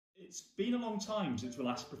It's been a long time since we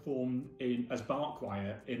last performed as Bach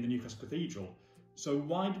Choir in the Newcastle Cathedral. So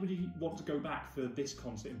why did we want to go back for this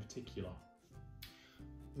concert in particular?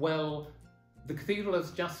 Well, the cathedral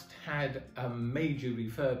has just had a major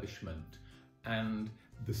refurbishment and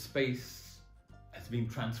the space has been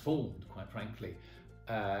transformed, quite frankly.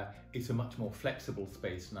 It's a much more flexible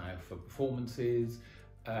space now for performances.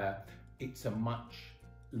 It's a much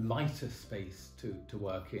lighter space to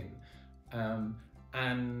work in.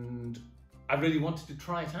 And I really wanted to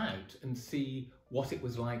try it out and see what it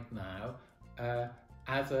was like now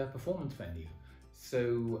as a performance venue.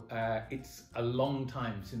 So it's a long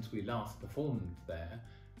time since we last performed there,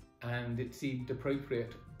 and it seemed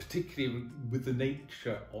appropriate, particularly with the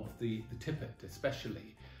nature of the tippet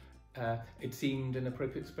especially. It seemed an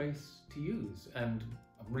appropriate space to use, and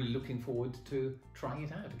I'm really looking forward to trying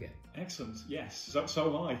it out again. Excellent, yes,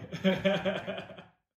 so am I.